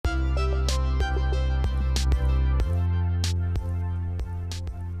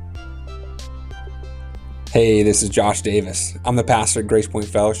Hey, this is Josh Davis. I'm the pastor at Grace Point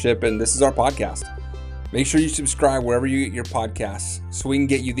Fellowship, and this is our podcast. Make sure you subscribe wherever you get your podcasts so we can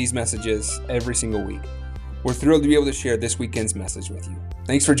get you these messages every single week. We're thrilled to be able to share this weekend's message with you.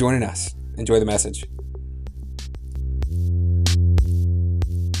 Thanks for joining us. Enjoy the message.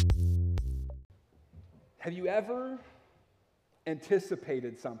 Have you ever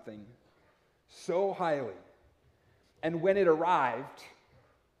anticipated something so highly, and when it arrived,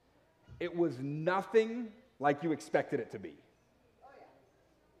 it was nothing like you expected it to be?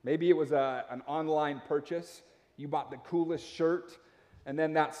 Maybe it was an online purchase. You bought the coolest shirt, and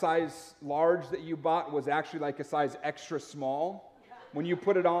then that size large that you bought was actually like a size extra small when you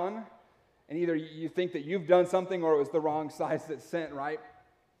put it on, and either you think that you've done something or it was the wrong size that's sent, right?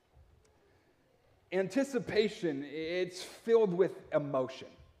 Anticipation, it's filled with emotion.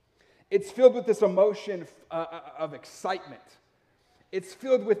 It's filled with this emotion of excitement. It's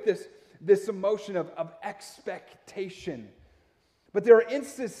filled with this emotion of expectation. But there are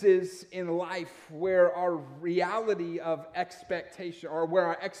instances in life where our reality of expectation, or where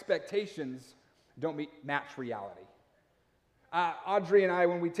our expectations don't match reality. Audrey and I,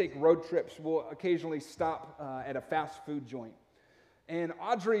 when we take road trips, will occasionally stop at a fast food joint. And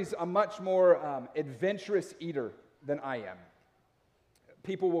Audrey's a much more adventurous eater than I am.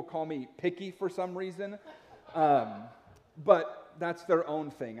 People will call me picky for some reason, but that's their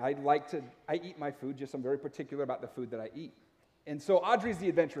own thing. I eat my food, just I'm very particular about the food that I eat. And so Audrey's the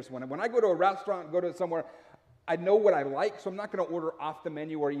adventurous one. And when I go to a restaurant, go to somewhere, I know what I like, so I'm not going to order off the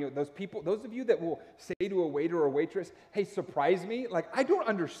menu. Or those of you that will say to a waiter or waitress, "Hey, surprise me," like, I don't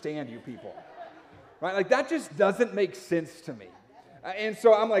understand you people, right? Like, that just doesn't make sense to me. And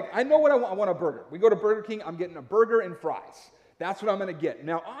so I'm like, I know what I want. I want a burger. We go to Burger King, I'm getting a burger and fries. That's what I'm going to get.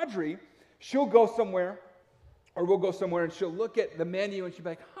 Now, Audrey, she'll go somewhere, or we'll go somewhere, and she'll look at the menu, and she'll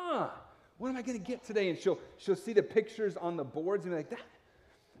be like, what am I going to get today? And she'll see the pictures on the boards, and be like,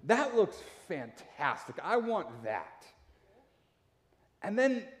 that looks fantastic. I want that. And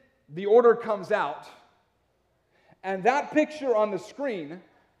then the order comes out, and that picture on the screen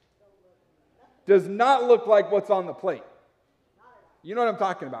does not look like what's on the plate. You know what I'm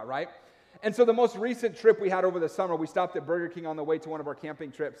talking about, right? And so the most recent trip we had over the summer, we stopped at Burger King on the way to one of our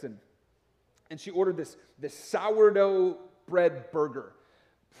camping trips, and she ordered this sourdough bread burger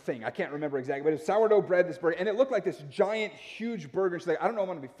thing. I can't remember exactly, but it's sourdough bread, this burger, and it looked like this giant, huge burger. She's like, I don't know if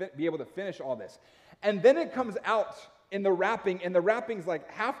I'm going to be able to finish all this. And then it comes out in the wrapping, and the wrapping's like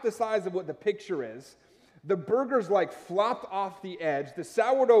half the size of what the picture is. The burger's like flopped off the edge. The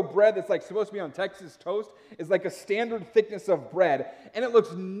sourdough bread that's like supposed to be on Texas toast is like a standard thickness of bread, and it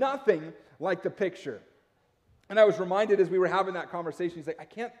looks nothing like the picture. And I was reminded as we were having that conversation, he's like,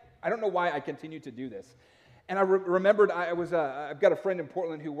 I don't know why I continue to do this. And I remembered I've got a friend in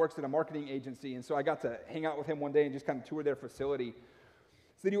Portland who works at a marketing agency, and so I got to hang out with him one day and just kind of tour their facility.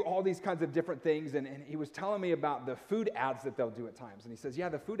 So they do all these kinds of different things, and he was telling me about the food ads that they'll do at times. And he says, yeah,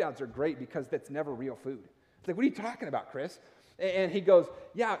 the food ads are great because that's never real food. It's like, what are you talking about, Chris? And he goes,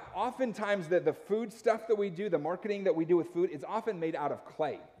 yeah, oftentimes the food stuff that we do, the marketing that we do with food, is often made out of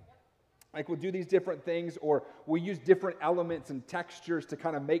clay. Like, we'll do these different things, or we'll use different elements and textures to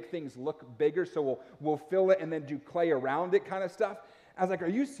kind of make things look bigger, so we'll fill it and then do clay around it kind of stuff. I was like, are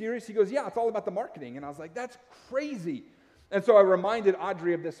you serious? He goes, yeah, it's all about the marketing. And I was like, that's crazy. And so I reminded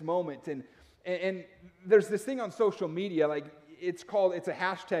Audrey of this moment, and there's this thing on social media, like it's a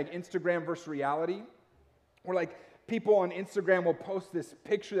hashtag Instagram versus reality, where like people on Instagram will post this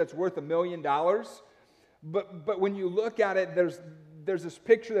picture that's worth $1 million, but when you look at it, there's this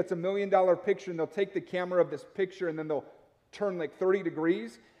picture that's $1 million picture, and they'll take the camera of this picture, and then they'll turn like 30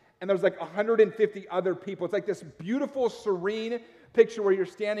 degrees, and there's like 150 other people. It's like this beautiful, serene picture where you're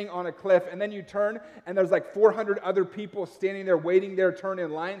standing on a cliff, and then you turn, and there's like 400 other people standing there waiting their turn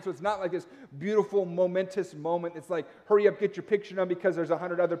in line. So it's not like this beautiful, momentous moment. It's like, hurry up, get your picture done, because there's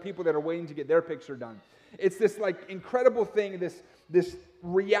 100 other people that are waiting to get their picture done. It's this like incredible thing, this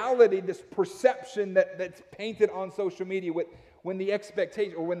reality, this perception that's painted on social media when the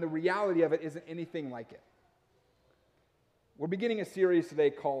expectation, or when the reality of it isn't anything like it. We're beginning a series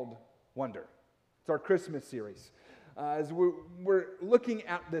today called Wonder. It's our Christmas series. As we're looking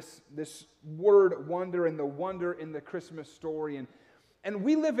at this word wonder, and the wonder in the Christmas story. And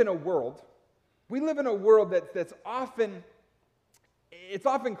we live in a world that's often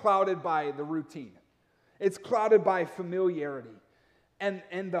clouded by the routine. It's clouded by familiarity.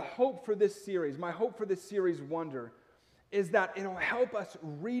 And the hope for this series, my hope for this series, Wonder, is that it'll help us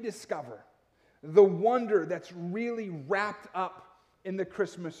rediscover the wonder that's really wrapped up in the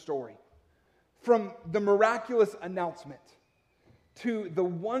Christmas story. From the miraculous announcement to the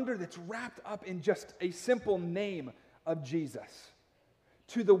wonder that's wrapped up in just a simple name of Jesus,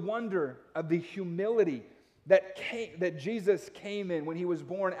 to the wonder of the humility that Jesus came in when he was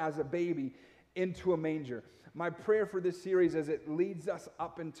born as a baby into a manger. My prayer for this series as it leads us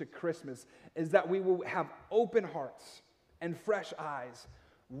up into Christmas is that we will have open hearts and fresh eyes,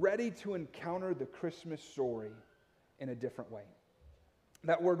 ready to encounter the Christmas story in a different way.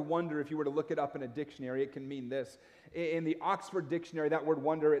 That word wonder, if you were to look it up in a dictionary, it can mean this. In the Oxford Dictionary, that word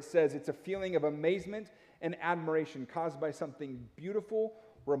wonder, it says it's a feeling of amazement and admiration caused by something beautiful,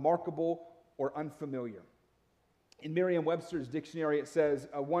 remarkable, or unfamiliar. In Merriam-Webster's dictionary, it says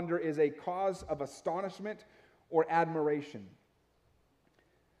a wonder is a cause of astonishment or admiration.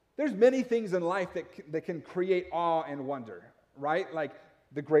 There's many things in life that can create awe and wonder, right? Like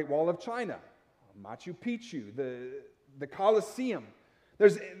the Great Wall of China, Machu Picchu, the Colosseum.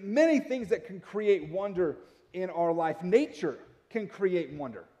 There's many things that can create wonder in our life. Nature can create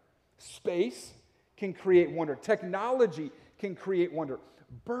wonder. Space can create wonder. Technology can create wonder.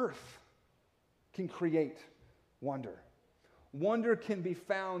 Birth can create wonder. Wonder can be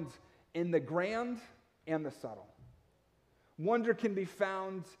found in the grand and the subtle. Wonder can be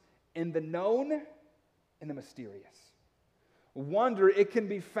found in the known and the mysterious. Wonder, it can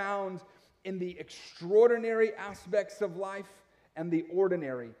be found in the extraordinary aspects of life and the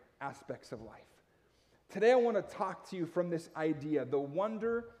ordinary aspects of life. Today I want to talk to you from this idea, the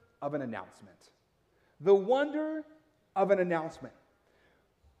wonder of an announcement. The wonder of an announcement.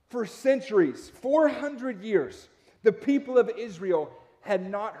 For centuries, 400 years, the people of Israel had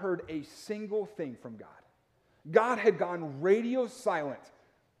not heard a single thing from God. God had gone radio silent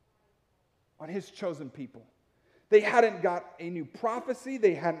on his chosen people. They hadn't got a new prophecy.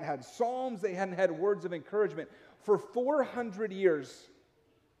 They hadn't had psalms. They hadn't had words of encouragement. For 400 years,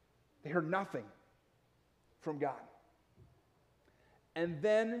 they heard nothing from God. And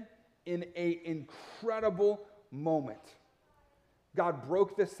then, in an incredible moment, God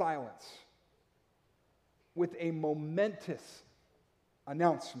broke the silence with a momentous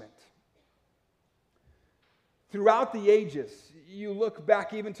announcement. Throughout the ages, you look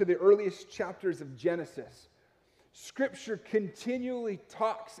back even to the earliest chapters of Genesis, Scripture continually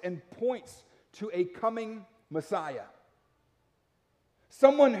talks and points to a coming Messiah.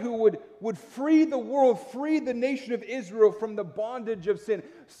 Someone who would free the world, free the nation of Israel from the bondage of sin.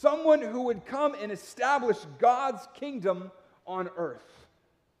 Someone who would come and establish God's kingdom on earth.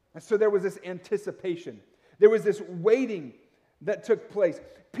 And so there was this anticipation. There was this waiting that took place.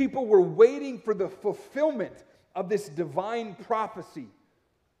 People were waiting for the fulfillment of this divine prophecy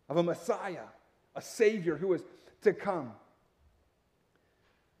of a Messiah, a Savior who was to come.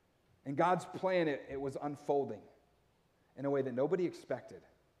 And God's plan, it was unfolding in a way that nobody expected.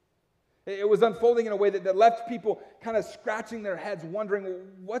 It was unfolding in a way that left people kind of scratching their heads, wondering,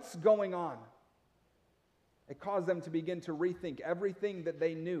 what's going on? It caused them to begin to rethink everything that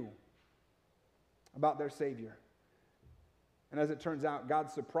they knew about their Savior. And as it turns out,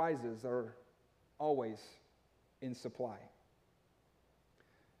 God's surprises are always in supply.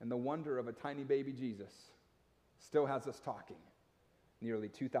 And the wonder of a tiny baby Jesus still has us talking nearly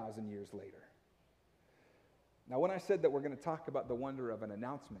 2,000 years later. Now, when I said that we're going to talk about the wonder of an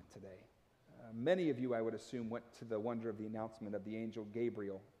announcement today, many of you, I would assume, went to the wonder of the announcement of the angel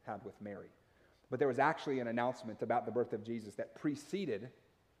Gabriel had with Mary. But there was actually an announcement about the birth of Jesus that preceded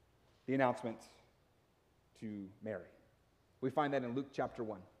the announcement to Mary. We find that in Luke chapter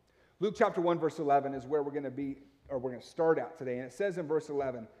 1. Luke chapter 1, verse 11 is where we're going to start out today. And it says in verse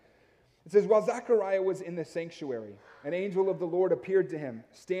 11, it says, while Zechariah was in the sanctuary, an angel of the Lord appeared to him,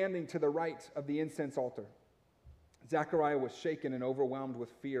 standing to the right of the incense altar. Zechariah was shaken and overwhelmed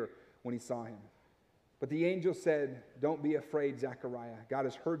with fear when he saw him. But the angel said, don't be afraid, Zechariah. God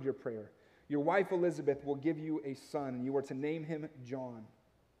has heard your prayer. Your wife Elizabeth will give you a son, and you are to name him John.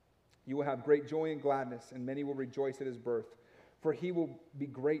 You will have great joy and gladness, and many will rejoice at his birth, for he will be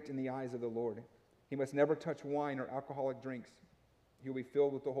great in the eyes of the Lord. He must never touch wine or alcoholic drinks. He will be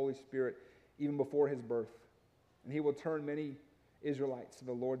filled with the Holy Spirit even before his birth, and he will turn many Israelites to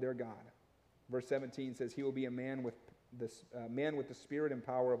the Lord their God. Verse 17 says, he will be a man with the spirit and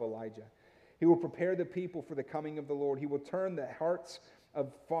power of Elijah. He will prepare the people for the coming of the Lord. He will turn the hearts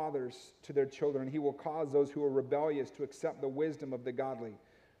of fathers to their children. He will cause those who are rebellious to accept the wisdom of the godly.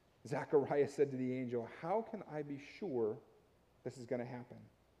 Zechariah said to the angel, how can I be sure this is going to happen?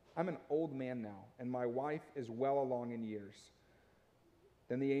 I'm an old man now, and my wife is well along in years.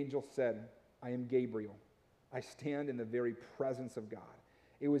 Then the angel said, I am Gabriel. I stand in the very presence of God.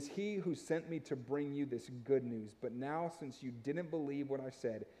 It was he who sent me to bring you this good news. But now, since you didn't believe what I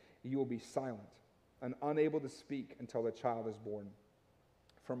said, you will be silent and unable to speak until the child is born.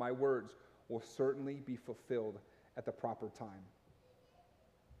 For my words will certainly be fulfilled at the proper time.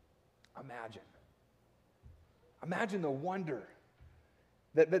 Imagine the wonder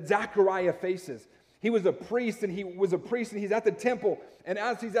that Zechariah faces. He was a priest, and he's at the temple. And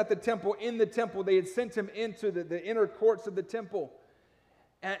as he's at the temple, in the temple, they had sent him into the inner courts of the temple.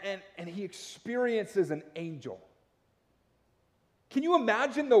 And he experiences an angel. Can you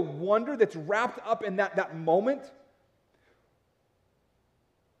imagine the wonder that's wrapped up in that moment?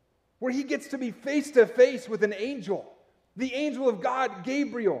 Where he gets to be face to face with an angel, the angel of God,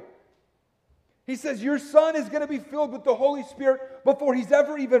 Gabriel. He says, your son is going to be filled with the Holy Spirit before he's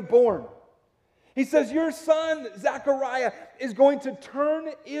ever even born. He says, your son, Zechariah, is going to turn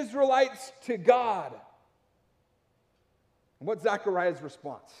Israelites to God. And what's Zechariah's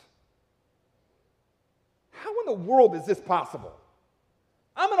response? How in the world is this possible?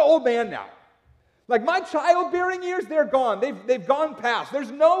 I'm an old man now. Like my childbearing years, they're gone. They've gone past.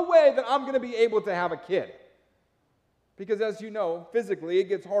 There's no way that I'm going to be able to have a kid. Because as you know, physically, it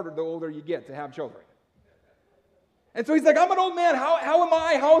gets harder the older you get to have children. And so he's like, I'm an old man.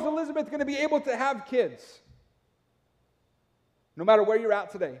 How is Elizabeth going to be able to have kids? No matter where you're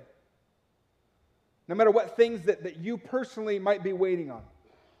at today, no matter what things that you personally might be waiting on,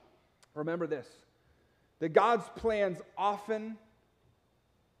 remember this, that God's plans often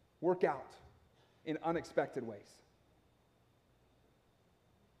work out in unexpected ways.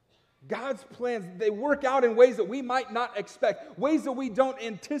 God's plans, they work out in ways that we might not expect, ways that we don't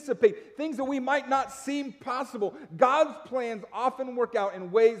anticipate, things that we might not seem possible. God's plans often work out in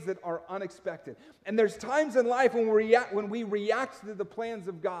ways that are unexpected. And there's times in life when we react to the plans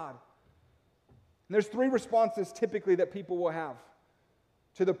of God. And there's three responses typically that people will have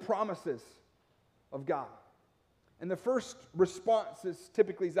to the promises of God. And the first response is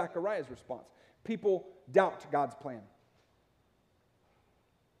typically Zechariah's response. People doubt God's plan.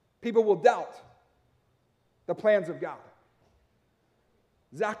 People will doubt the plans of God.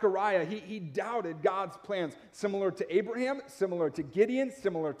 Zechariah, he doubted God's plans, similar to Abraham, similar to Gideon,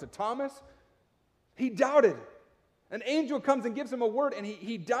 similar to Thomas. He doubted. An angel comes and gives him a word, and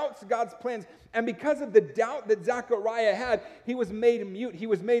he doubts God's plans. And because of the doubt that Zechariah had, he was made mute. He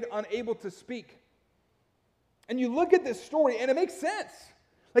was made unable to speak. And you look at this story, and it makes sense.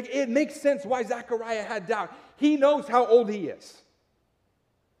 Like, it makes sense why Zechariah had doubt. He knows how old he is.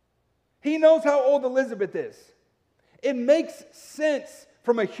 He knows how old Elizabeth is. It makes sense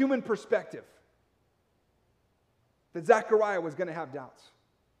from a human perspective that Zechariah was going to have doubts.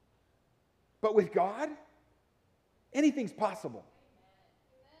 But with God, anything's possible.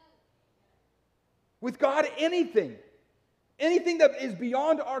 With God, anything that is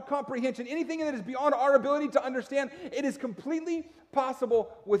beyond our comprehension, anything that is beyond our ability to understand, it is completely possible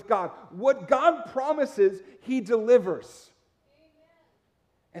with God. What God promises, He delivers.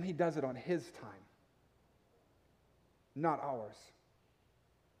 And He does it on His time, not ours.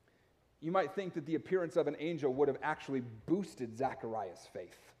 You might think that the appearance of an angel would have actually boosted Zechariah's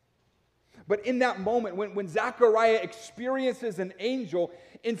faith. But in that moment, when Zechariah experiences an angel,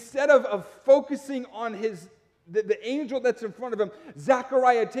 instead of focusing on the angel that's in front of him,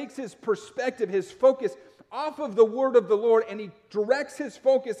 Zechariah takes his perspective, his focus off of the word of the Lord, and he directs his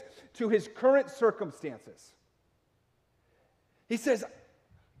focus to his current circumstances. He says,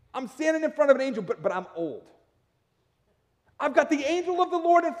 I'm standing in front of an angel, but I'm old. I've got the angel of the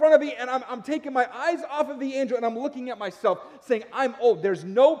Lord in front of me, and I'm taking my eyes off of the angel, and I'm looking at myself, saying, I'm old. There's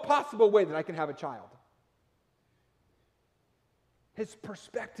no possible way that I can have a child. His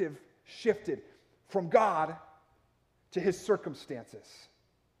perspective shifted from God to his circumstances.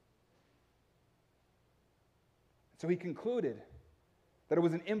 So he concluded that it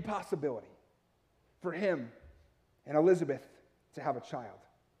was an impossibility for him and Elizabeth to have a child.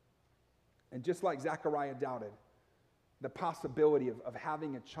 And just like Zechariah doubted the possibility of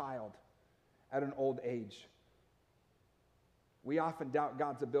having a child at an old age, we often doubt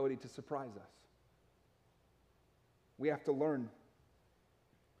God's ability to surprise us. We have to learn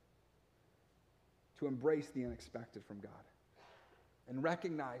to embrace the unexpected from God and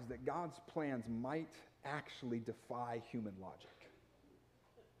recognize that God's plans might actually defy human logic.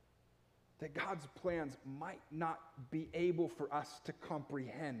 That God's plans might not be able for us to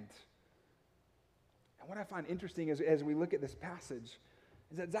comprehend. And what I find interesting as we look at this passage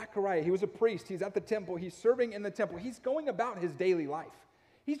is that Zechariah, he was a priest, he's at the temple, he's serving in the temple, he's going about his daily life.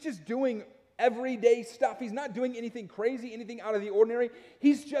 He's just doing everyday stuff. He's not doing anything crazy, anything out of the ordinary.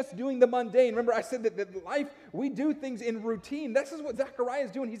 He's just doing the mundane. Remember, I said that life, we do things in routine. This is what Zechariah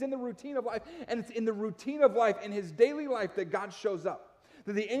is doing. He's in the routine of life, and it's in the routine of life, in his daily life, that God shows up.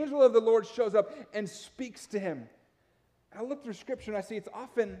 that the angel of the Lord shows up and speaks to him. I look through Scripture and I see it's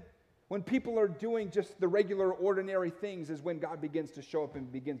often when people are doing just the regular, ordinary things is when God begins to show up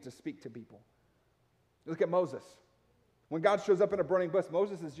and begins to speak to people. Look at Moses. When God shows up in a burning bush,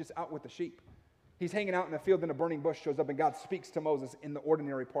 Moses is just out with the sheep. He's hanging out in the field and a burning bush shows up and God speaks to Moses in the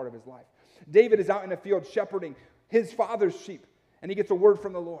ordinary part of his life. David is out in the field shepherding his father's sheep and he gets a word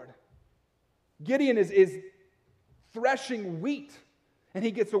from the Lord. Gideon is threshing wheat and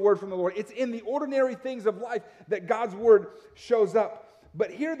he gets a word from the Lord. It's in the ordinary things of life that God's word shows up.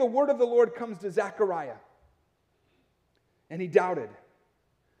 But here the word of the Lord comes to Zechariah and he doubted.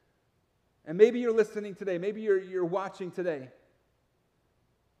 And maybe you're listening today, maybe you're watching today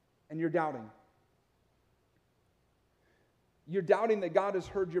and you're doubting. You're doubting that God has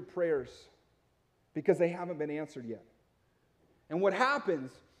heard your prayers because they haven't been answered yet. And what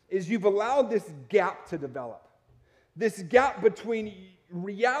happens is you've allowed this gap to develop. This gap between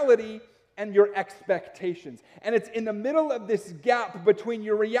reality and your expectations. And it's in the middle of this gap between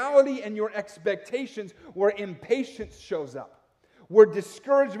your reality and your expectations where impatience shows up, where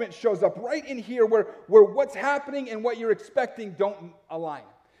discouragement shows up, right in here where what's happening and what you're expecting don't align.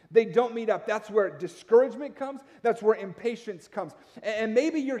 They don't meet up. That's where discouragement comes. That's where impatience comes. And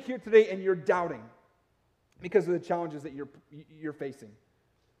maybe you're here today and you're doubting because of the challenges that you're facing.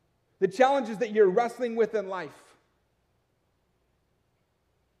 The challenges that you're wrestling with in life.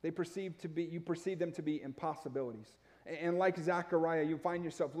 You perceive them to be impossibilities. And like Zechariah, you find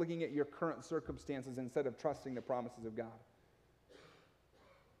yourself looking at your current circumstances instead of trusting the promises of God.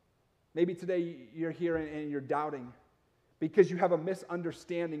 Maybe today you're here and you're doubting because you have a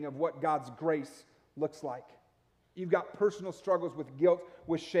misunderstanding of what God's grace looks like. You've got personal struggles with guilt,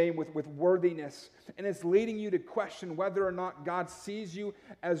 with shame, with worthiness, and it's leading you to question whether or not God sees you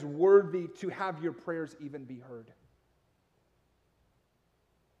as worthy to have your prayers even be heard.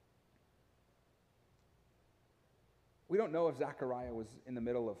 We don't know if Zechariah was in the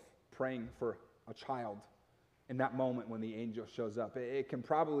middle of praying for a child in that moment when the angel shows up. It can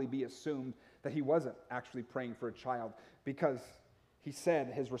probably be assumed that he wasn't actually praying for a child because he said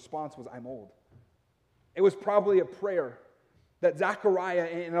his response was, "I'm old." It was probably a prayer that Zechariah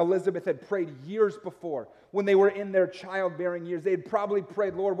and Elizabeth had prayed years before when they were in their childbearing years. They had probably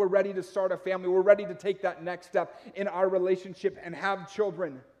prayed, "Lord, we're ready to start a family. We're ready to take that next step in our relationship and have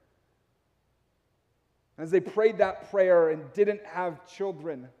children." As they prayed that prayer and didn't have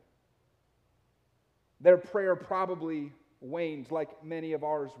children, their prayer probably waned like many of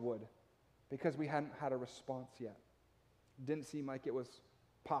ours would because we hadn't had a response yet. It didn't seem like it was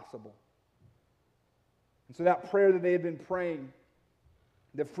possible. And so that prayer that they had been praying,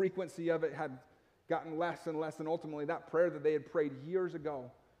 the frequency of it had gotten less and less, and ultimately that prayer that they had prayed years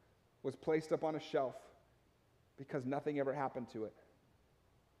ago was placed up on a shelf because nothing ever happened to it,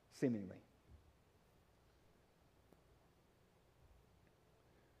 seemingly.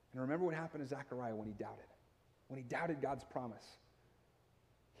 And remember what happened to Zechariah when he doubted. When he doubted God's promise.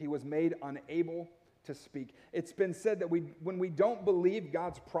 He was made unable to speak. It's been said that when we don't believe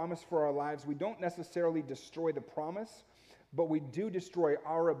God's promise for our lives, we don't necessarily destroy the promise, but we do destroy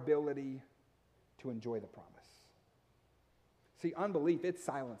our ability to enjoy the promise. See, unbelief, it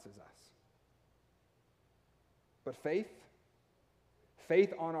silences us. But faith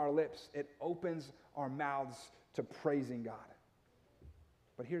on our lips, it opens our mouths to praising God.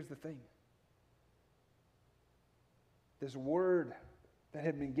 But here's the thing. This word that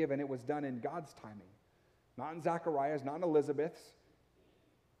had been given, it was done in God's timing. Not in Zechariah's, not in Elizabeth's.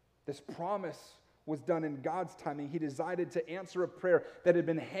 This promise was done in God's timing. He decided to answer a prayer that had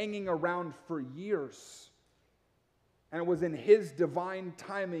been hanging around for years. And it was in His divine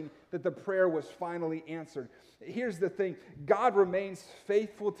timing that the prayer was finally answered. Here's the thing. God remains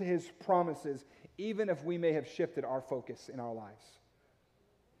faithful to His promises, even if we may have shifted our focus in our lives.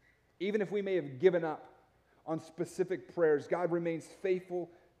 Even if we may have given up on specific prayers, God remains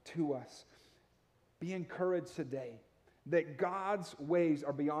faithful to us. Be encouraged today that God's ways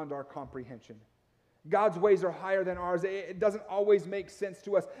are beyond our comprehension. God's ways are higher than ours. It doesn't always make sense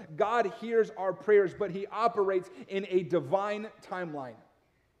to us. God hears our prayers, but He operates in a divine timeline,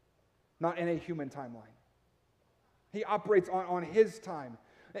 not in a human timeline. He operates on His time.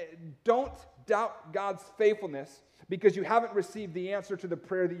 Don't doubt God's faithfulness because you haven't received the answer to the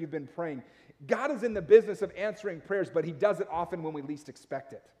prayer that you've been praying. God is in the business of answering prayers, but He does it often when we least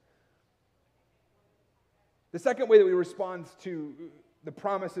expect it. The second way that we respond to the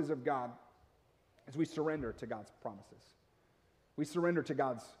promises of God is we surrender to God's promises. We surrender to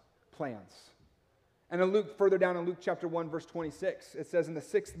God's plans. And further down in Luke chapter 1, verse 26, it says, in the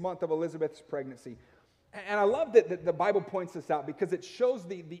 6th month of Elizabeth's pregnancy, And I love that the Bible points this out because it shows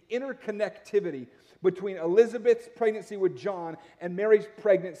the interconnectivity between Elizabeth's pregnancy with John and Mary's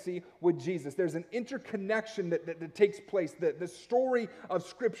pregnancy with Jesus. There's an interconnection that takes place. The story of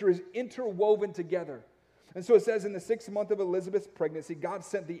Scripture is interwoven together. And so it says in the 6th month of Elizabeth's pregnancy, God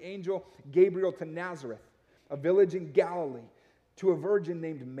sent the angel Gabriel to Nazareth, a village in Galilee, to a virgin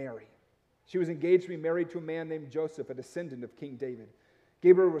named Mary. She was engaged to be married to a man named Joseph, a descendant of King David.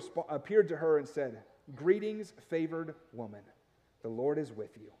 Gabriel appeared to her and said, "Greetings, favored woman. The Lord is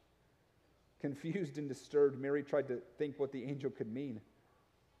with you." Confused and disturbed, Mary tried to think what the angel could mean.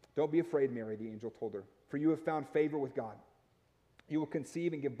 "Don't be afraid, Mary," the angel told her, "for you have found favor with God. You will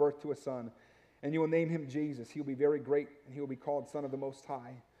conceive and give birth to a son, and you will name him Jesus. He will be very great, and he will be called Son of the Most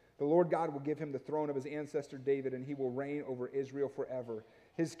High. The Lord God will give him the throne of his ancestor David, and he will reign over Israel forever.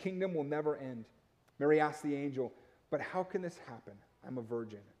 His kingdom will never end." Mary asked the angel, "But how can this happen? I'm a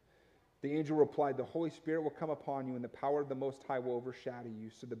virgin." The angel replied, "The Holy Spirit will come upon you, and the power of the Most High will overshadow you.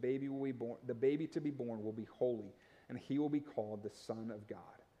 So the baby to be born will be holy, and he will be called the Son of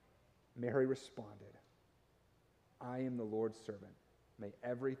God." Mary responded, "I am the Lord's servant. May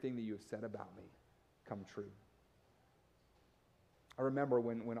everything that you have said about me come true." I remember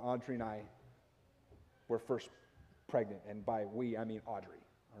when Audrey and I were first pregnant, and by we, I mean Audrey.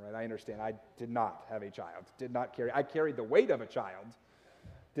 All right, I understand. I did not have a child. I carried the weight of a child.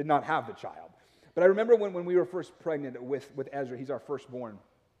 Did not have the child. But I remember when we were first pregnant with Ezra, he's our firstborn,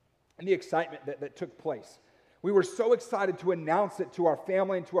 and the excitement that took place. We were so excited to announce it to our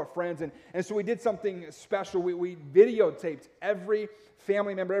family and to our friends, and so we did something special. We videotaped every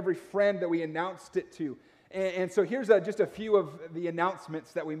family member, every friend that we announced it to. And so here's just a few of the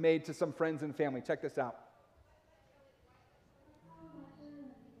announcements that we made to some friends and family. Check this out.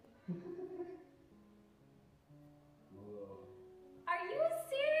 Are you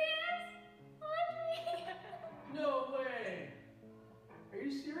serious? Audrey? No way! Are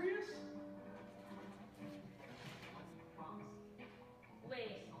you serious?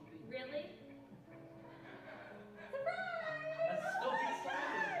 Wait, really? That's so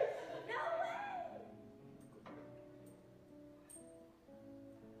exciting! No way!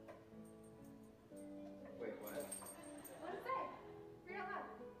 Wait, what? What is that? Read out loud.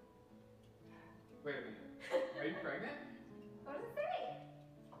 Wait a minute. Are you pregnant? What does it say?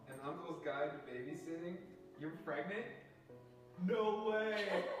 An uncle's guide to babysitting? You're pregnant? No way!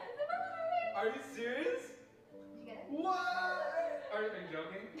 Surprise! Are you serious? Did you get it? What? Are you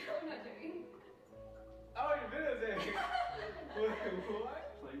joking? No, I'm not joking. Oh, you're videotaping. Wait,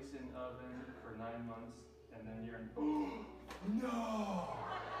 what? Place in oven for 9 months, and then you're in. No!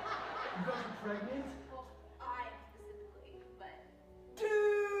 You guys are pregnant? Well, I specifically, but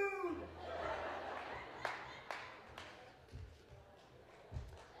Dude!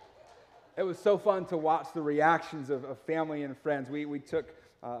 It was so fun to watch the reactions of family and friends. We took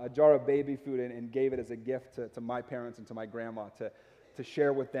a jar of baby food and gave it as a gift to my parents and to my grandma to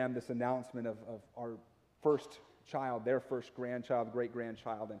share with them this announcement of our first child, their first grandchild,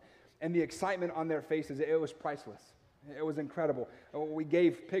 great-grandchild. And the excitement on their faces, it was priceless. It was incredible. We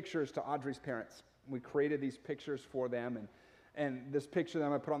gave pictures to Audrey's parents. We created these pictures for them. And this picture that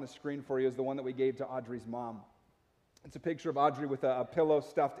I'm going to put on the screen for you is the one that we gave to Audrey's mom. It's a picture of Audrey with a pillow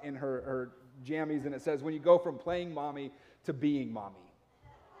stuffed in her jammies, and it says, "When you go from playing mommy to being mommy."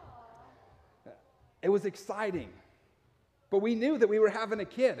 It was exciting, but we knew that we were having a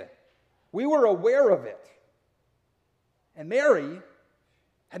kid. We were aware of it. And Mary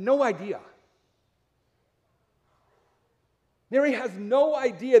had no idea. Mary has no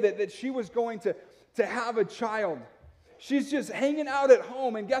idea that she was going to have a child. She's just hanging out at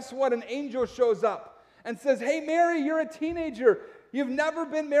home, and guess what? An angel shows up and says, "Hey, Mary, you're a teenager. You've never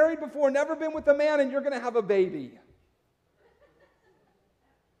been married before, never been with a man, and you're going to have a baby."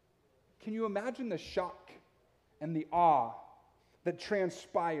 Can you imagine the shock and the awe that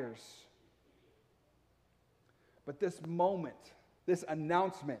transpires? But this moment, this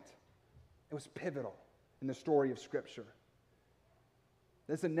announcement, it was pivotal in the story of Scripture.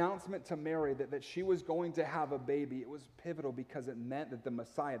 This announcement to Mary that she was going to have a baby, it was pivotal because it meant that the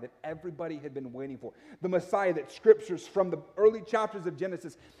Messiah that everybody had been waiting for, the Messiah that Scriptures from the early chapters of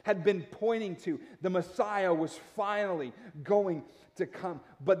Genesis had been pointing to, the Messiah was finally going to come.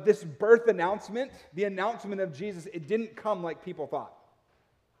 But this birth announcement, the announcement of Jesus, it didn't come like people thought.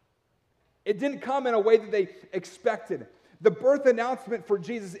 It didn't come in a way that they expected. The birth announcement for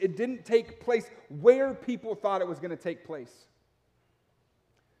Jesus, it didn't take place where people thought it was going to take place.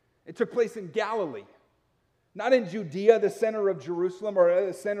 It took place in Galilee. Not in Judea, the center of Jerusalem or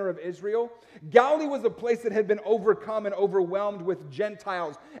the center of Israel. Galilee was a place that had been overcome and overwhelmed with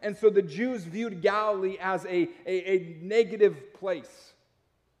Gentiles. And so the Jews viewed Galilee as a negative place.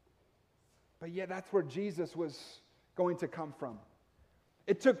 But yet that's where Jesus was going to come from.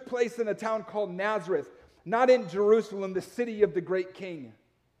 It took place in a town called Nazareth, not in Jerusalem, the city of the great king.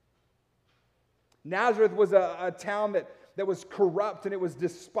 Nazareth was a town that was corrupt, and it was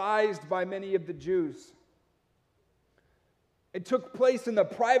despised by many of the Jews. It took place in the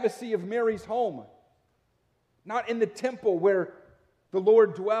privacy of Mary's home, not in the temple where the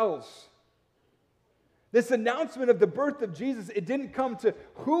Lord dwells. This announcement of the birth of Jesus, it didn't come to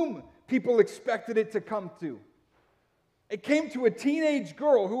whom people expected it to come to. It came to a teenage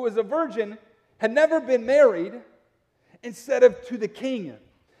girl who was a virgin, had never been married, instead of to the king,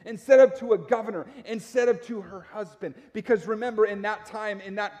 instead of to a governor, instead of to her husband. Because remember, in that time,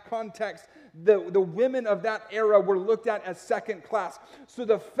 in that context, the women of that era were looked at as second class. So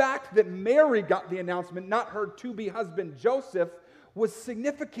the fact that Mary got the announcement, not her to-be husband Joseph, was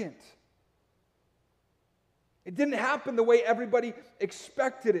significant. It didn't happen the way everybody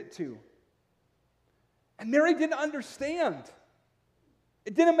expected it to. And Mary didn't understand.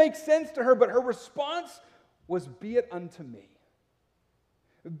 It didn't make sense to her, but her response was, "Be it unto me."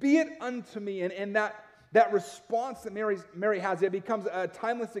 Be it unto me. And that response that Mary has, it becomes a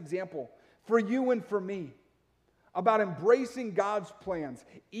timeless example for you and for me about embracing God's plans,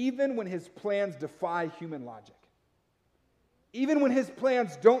 even when his plans defy human logic. Even when his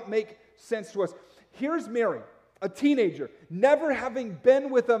plans don't make sense to us. Here's Mary, a teenager, never having been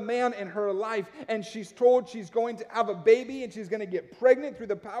with a man in her life, and she's told she's going to have a baby and she's going to get pregnant through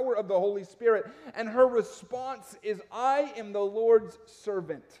the power of the Holy Spirit. And her response is, "I am the Lord's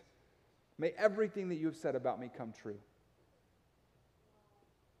servant. May everything that you have said about me come true."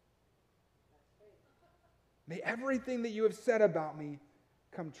 May everything that you have said about me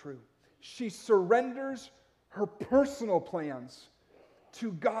come true. She surrenders her personal plans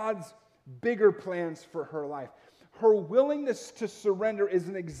to God's bigger plans for her life. Her willingness to surrender is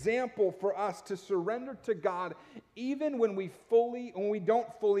an example for us to surrender to God even when we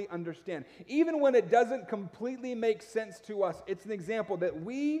don't fully understand. Even when it doesn't completely make sense to us, it's an example that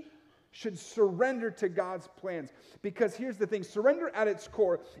we should surrender to God's plans. Because here's the thing, surrender at its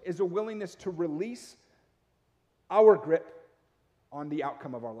core is a willingness to release our grip on the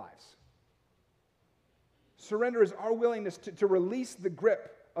outcome of our lives. Surrender is our willingness to release the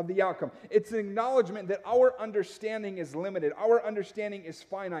grip of the outcome. It's an acknowledgement that our understanding is limited, our understanding is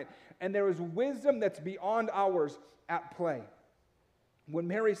finite, and there is wisdom that's beyond ours at play. When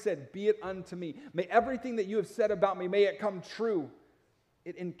Mary said, "Be it unto me," may everything that you have said about me, may it come true,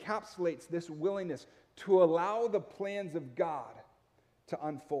 it encapsulates this willingness to allow the plans of God to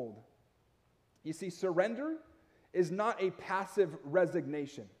unfold. You see, surrender is not a passive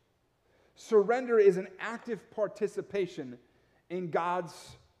resignation. Surrender is an active participation in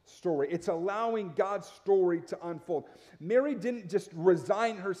God's story. It's allowing God's story to unfold. Mary didn't just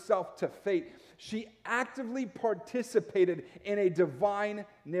resign herself to fate. She actively participated in a divine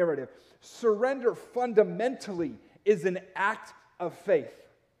narrative. Surrender fundamentally is an act of faith.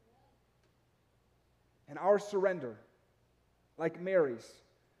 And our surrender, like Mary's,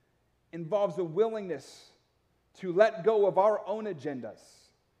 involves a willingness to let go of our own agendas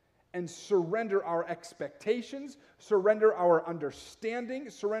and surrender our expectations, surrender our understanding,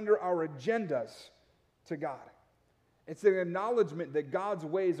 surrender our agendas to God. It's an acknowledgement that God's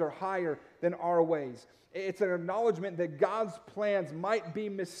ways are higher than our ways. It's an acknowledgement that God's plans might be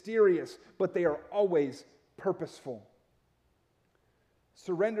mysterious, but they are always purposeful.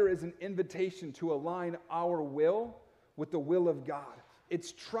 Surrender is an invitation to align our will with the will of God.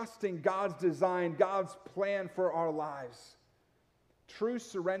 It's trusting God's design, God's plan for our lives. True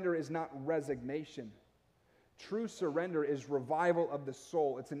surrender is not resignation. True surrender is revival of the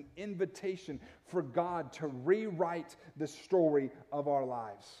soul. It's an invitation for God to rewrite the story of our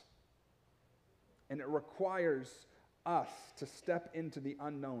lives. And it requires us to step into the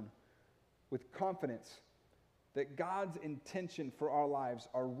unknown with confidence that God's intention for our lives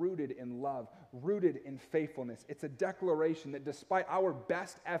are rooted in love, rooted in faithfulness. It's a declaration that despite our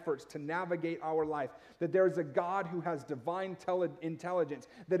best efforts to navigate our life, that there is a God who has divine intelligence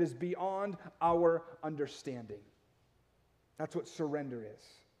that is beyond our understanding. That's what surrender is.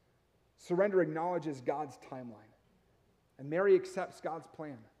 Surrender acknowledges God's timeline. And Mary accepts God's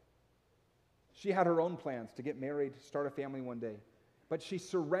plan. She had her own plans to get married, start a family one day. But she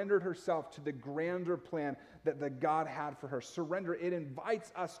surrendered herself to the grander plan that the God had for her. Surrender, it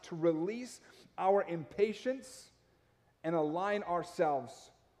invites us to release our impatience and align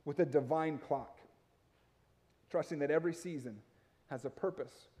ourselves with a divine clock. trusting that every season has a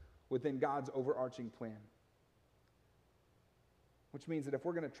purpose within God's overarching plan. Which means that if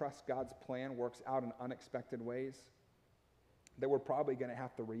we're going to trust God's plan works out in unexpected ways, that we're probably going to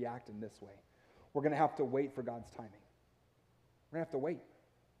have to react in this way. We're going to have to wait for God's timing. We're going to have to wait.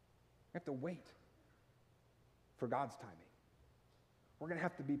 We have to wait for God's timing. We're going to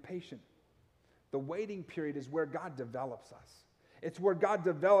have to be patient. The waiting period is where God develops us. It's where God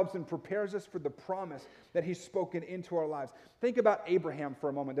develops and prepares us for the promise that he's spoken into our lives. Think about Abraham for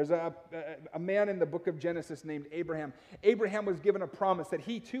a moment. There's a man in the book of Genesis named Abraham. Abraham was given a promise that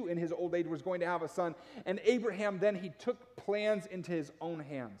he too in his old age was going to have a son. And Abraham then he took plans into his own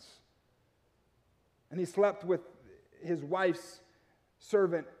hands. And he slept with his wife's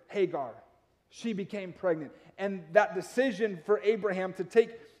servant Hagar. She became pregnant. And that decision for Abraham to take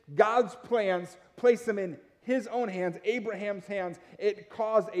God's plans, place them in his own hands, Abraham's hands, it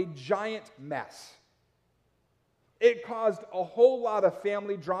caused a giant mess. It caused a whole lot of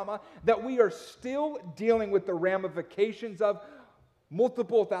family drama that we are still dealing with the ramifications of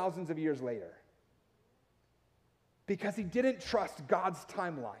multiple thousands of years later. Because he didn't trust God's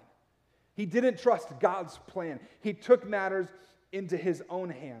timeline. He didn't trust God's plan. He took matters into his own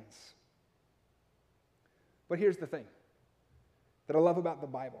hands. But here's the thing that I love about the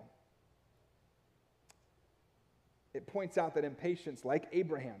Bible. It points out that impatience, like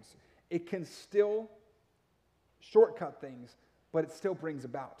Abraham's, it can still shortcut things, but it still brings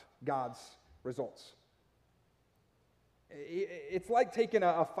about God's results. It's like taking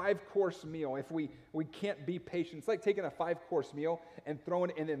a 5-course meal. If we can't be patient, it's like taking a 5-course meal and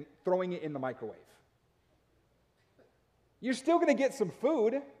throwing it in the microwave. You're still going to get some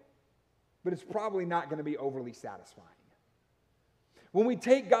food, but it's probably not going to be overly satisfying. When we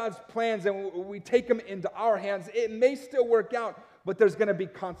take God's plans and we take them into our hands, it may still work out, but there's going to be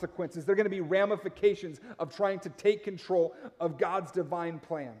consequences. There are going to be ramifications of trying to take control of God's divine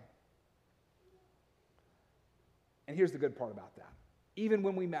plan. And here's the good part about that. Even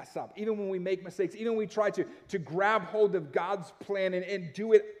when we mess up, even when we make mistakes, even when we try to grab hold of God's plan and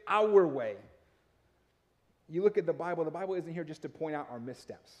do it our way, you look at the Bible isn't here just to point out our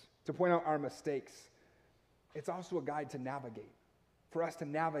missteps, to point out our mistakes. It's also a guide to navigate, for us to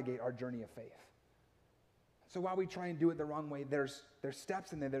navigate our journey of faith. So while we try and do it the wrong way, there's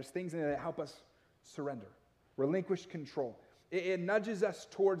steps in there, there's things in there that help us surrender, relinquish control. It nudges us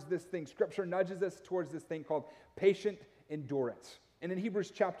towards this thing. Scripture nudges us towards this thing called patient endurance. And in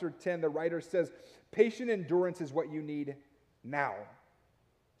Hebrews chapter 10, the writer says, patient endurance is what you need now,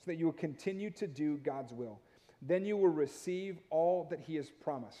 so that you will continue to do God's will. Then you will receive all that he has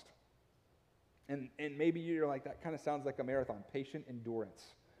promised. And maybe you're like, that kind of sounds like a marathon, patient endurance.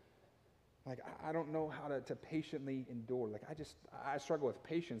 Like, I don't know how to patiently endure. Like, I struggle with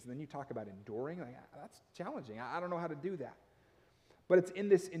patience. And then you talk about enduring. Like, that's challenging. I don't know how to do that. But it's in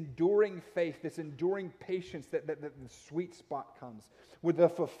this enduring faith, this enduring patience that the sweet spot comes, where the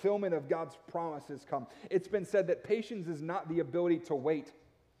fulfillment of God's promises come. It's been said that patience is not the ability to wait.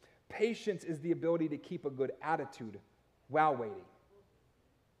 Patience is the ability to keep a good attitude while waiting.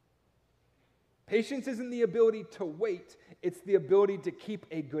 Patience isn't the ability to wait, it's the ability to keep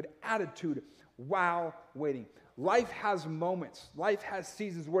a good attitude while waiting. Life has moments, life has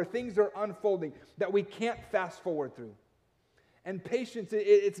seasons where things are unfolding that we can't fast forward through. And patience,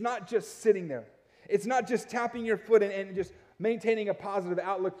 it's not just sitting there. It's not just tapping your foot and just maintaining a positive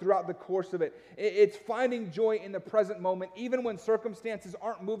outlook throughout the course of it. It's finding joy in the present moment, even when circumstances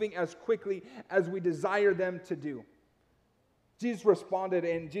aren't moving as quickly as we desire them to do. Jesus responded,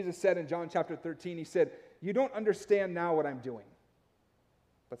 and Jesus said in John chapter 13, he said, you don't understand now what I'm doing,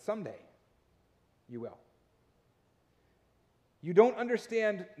 but someday you will. You don't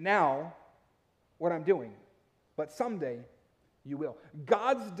understand now what I'm doing, but someday you will.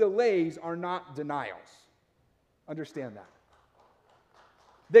 God's delays are not denials. Understand that.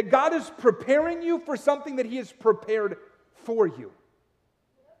 That God is preparing you for something that he has prepared for you.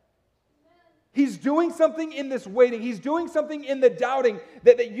 He's doing something in this waiting. He's doing something in the doubting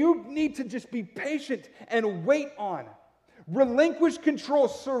that you need to just be patient and wait on. Relinquish control,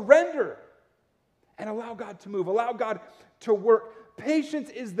 surrender, and allow God to move. Allow God to work. Patience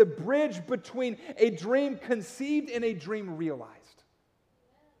is the bridge between a dream conceived and a dream realized.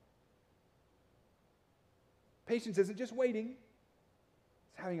 Patience isn't just waiting.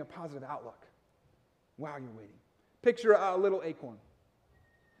 It's having a positive outlook while you're waiting. Picture a little acorn,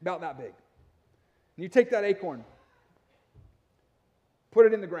 about that big. And you take that acorn, put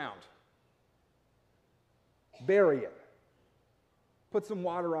it in the ground, bury it, put some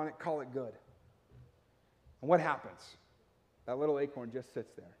water on it, call it good. And what happens? That little acorn just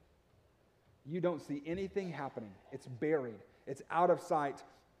sits there. You don't see anything happening. It's buried. It's out of sight,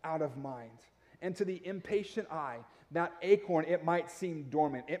 out of mind. And to the impatient eye, that acorn, it might seem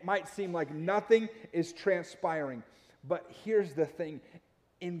dormant. It might seem like nothing is transpiring. But here's the thing.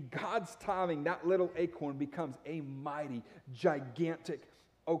 In God's timing, that little acorn becomes a mighty, gigantic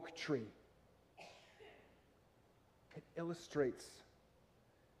oak tree. It illustrates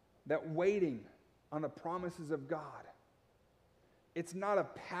that waiting on the promises of God, it's not a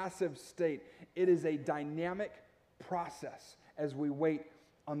passive state. It is a dynamic process as we wait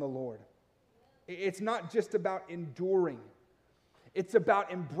on the Lord. It's not just about enduring. It's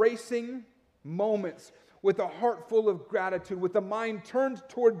about embracing moments with a heart full of gratitude, with a mind turned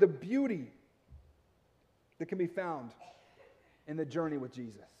toward the beauty that can be found in the journey with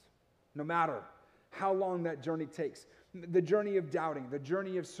Jesus. No matter how long that journey takes, the journey of doubting, the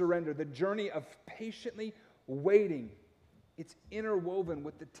journey of surrender, the journey of patiently waiting, it's interwoven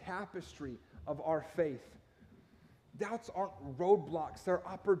with the tapestry of our faith. Doubts aren't roadblocks, they're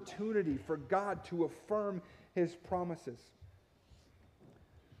opportunity for God to affirm His promises.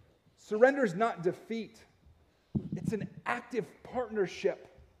 Surrender is not defeat. It's an active partnership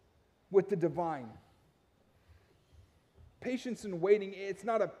with the divine. Patience and waiting, it's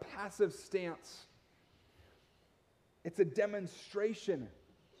not a passive stance. It's a demonstration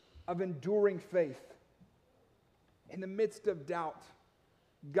of enduring faith. In the midst of doubt,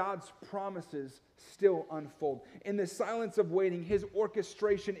 God's promises still unfold. In the silence of waiting, His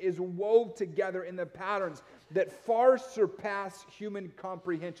orchestration is wove together in the patterns that far surpass human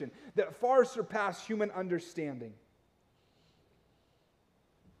comprehension, that far surpass human understanding.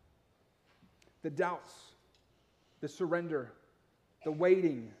 The doubts, the surrender, the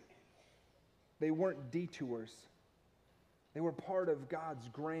waiting, they weren't detours. They were part of God's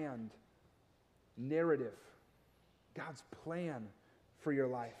grand narrative, God's plan for your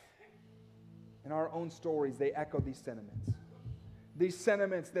life. In our own stories, they echo these sentiments. These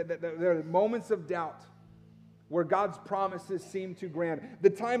sentiments that there are moments of doubt where God's promises seem too grand. The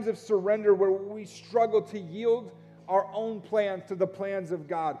times of surrender where we struggle to yield our own plans to the plans of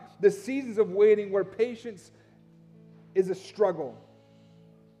God. The seasons of waiting where patience is a struggle.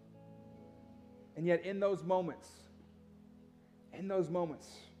 And yet in those moments,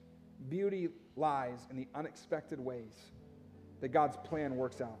 beauty lies in the unexpected ways that God's plan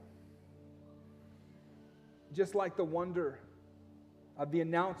works out. Just like the wonder of the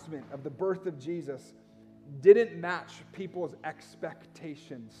announcement of the birth of Jesus didn't match people's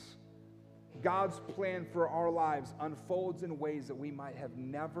expectations, God's plan for our lives unfolds in ways that we might have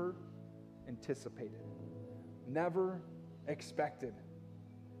never anticipated, never expected.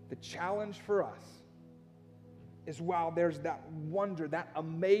 The challenge for us is while there's that wonder, that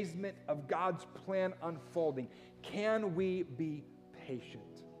amazement of God's plan unfolding, can we be patient?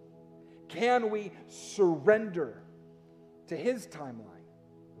 Can we surrender to His timeline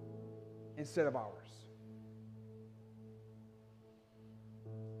instead of ours?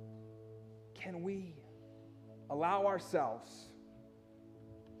 Can we allow ourselves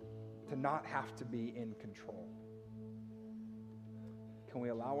to not have to be in control? Can we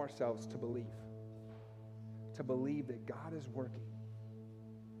allow ourselves to believe that God is working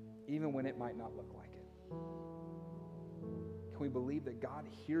even when it might not look like it? Can we believe that God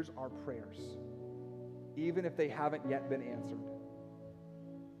hears our prayers even if they haven't yet been answered?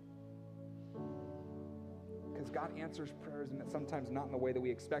 Because God answers prayers, and sometimes not in the way that we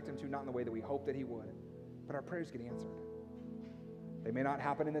expect Him to, not in the way that we hope that He would, but our prayers get answered. They may not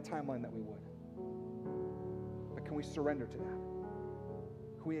happen in the timeline that we would, but can we surrender to that?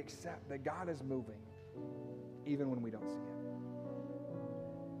 Can we accept that God is moving even when we don't see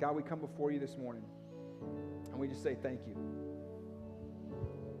it? God, we come before You this morning and we just say thank You.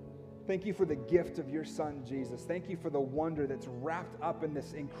 Thank You for the gift of Your Son, Jesus. Thank You for the wonder that's wrapped up in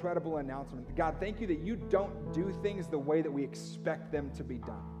this incredible announcement. God, thank You that You don't do things the way that we expect them to be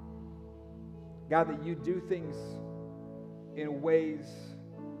done. God, that You do things in ways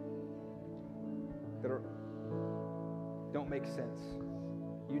that don't make sense.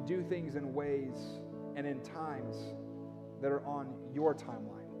 You do things in ways and in times that are on Your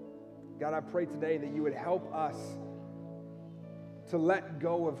timeline. God, I pray today that You would help us to let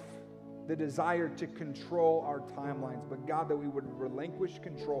go of the desire to control our timelines, but God, that we would relinquish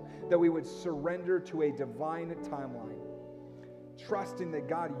control, that we would surrender to a divine timeline, trusting that,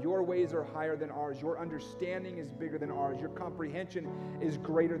 God, Your ways are higher than ours, Your understanding is bigger than ours, Your comprehension is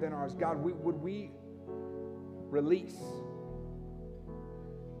greater than ours. God, would we release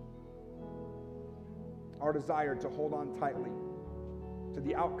our desire to hold on tightly to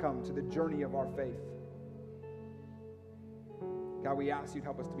the outcome, to the journey of our faith. God, we ask You to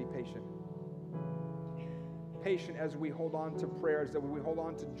help us to be patient. patient as we hold on to prayers, as we hold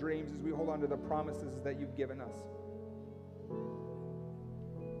on to dreams, as we hold on to the promises that you've given us?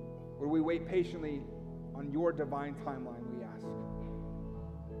 Would we wait patiently on your divine timeline, we ask?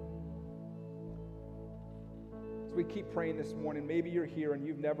 As we keep praying this morning, maybe you're here and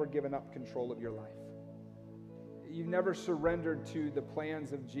you've never given up control of your life. You've never surrendered to the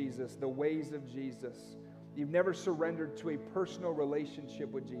plans of Jesus, the ways of Jesus. You've never surrendered to a personal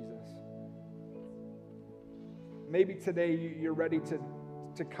relationship with Jesus. Maybe today you're ready to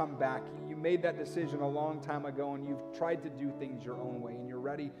come back. You made that decision a long time ago and you've tried to do things your own way and you're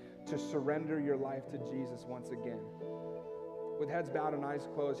ready to surrender your life to Jesus once again. With heads bowed and eyes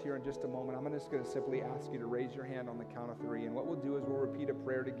closed here in just a moment, I'm just going to simply ask you to raise your hand on the count of 3. And what we'll do is we'll repeat a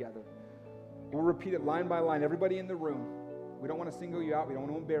prayer together. We'll repeat it line by line. Everybody in the room, we don't want to single you out. We don't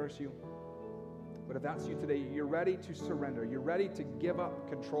want to embarrass you. But if that's you today, you're ready to surrender. You're ready to give up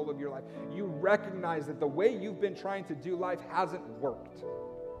control of your life. You recognize that the way you've been trying to do life hasn't worked.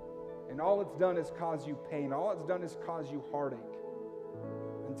 And all it's done is cause you pain. All it's done is cause you heartache.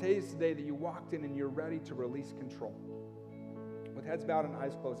 And today's the day that you walked in and you're ready to release control. With heads bowed and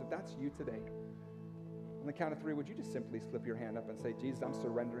eyes closed, if that's you today, on the count of 3, would you just simply slip your hand up and say, Jesus, I'm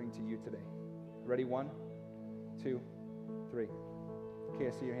surrendering to you today. Ready? 1, 2, 3. Okay,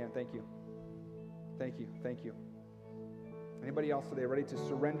 I see your hand. Thank you. Thank you. Thank you. Anybody else today ready to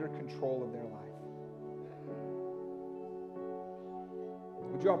surrender control of their life?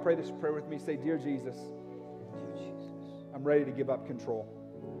 Would you all pray this prayer with me? Say, Dear Jesus, I'm ready to give up control.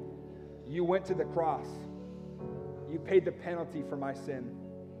 You went to the cross. You paid the penalty for my sin.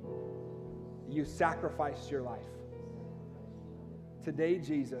 You sacrificed your life. Today,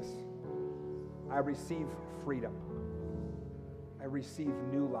 Jesus, I receive freedom. I receive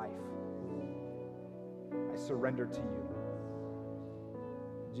new life. I surrender to you.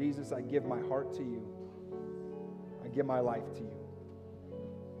 Jesus, I give my heart to you. I give my life to you.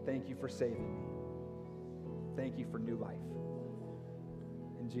 Thank you for saving me. Thank you for new life.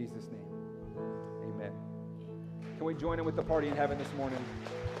 In Jesus' name, amen. Can we join in with the party in heaven this morning?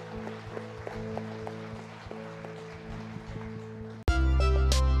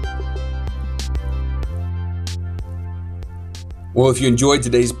 Well, if you enjoyed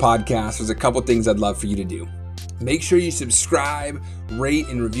today's podcast, there's a couple things I'd love for you to do. Make sure you subscribe, rate,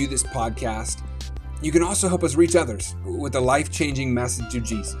 and review this podcast. You can also help us reach others with a life-changing message of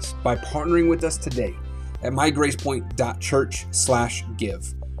Jesus by partnering with us today at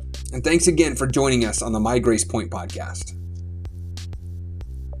mygracepoint.church/give. And thanks again for joining us on the My Grace Point podcast.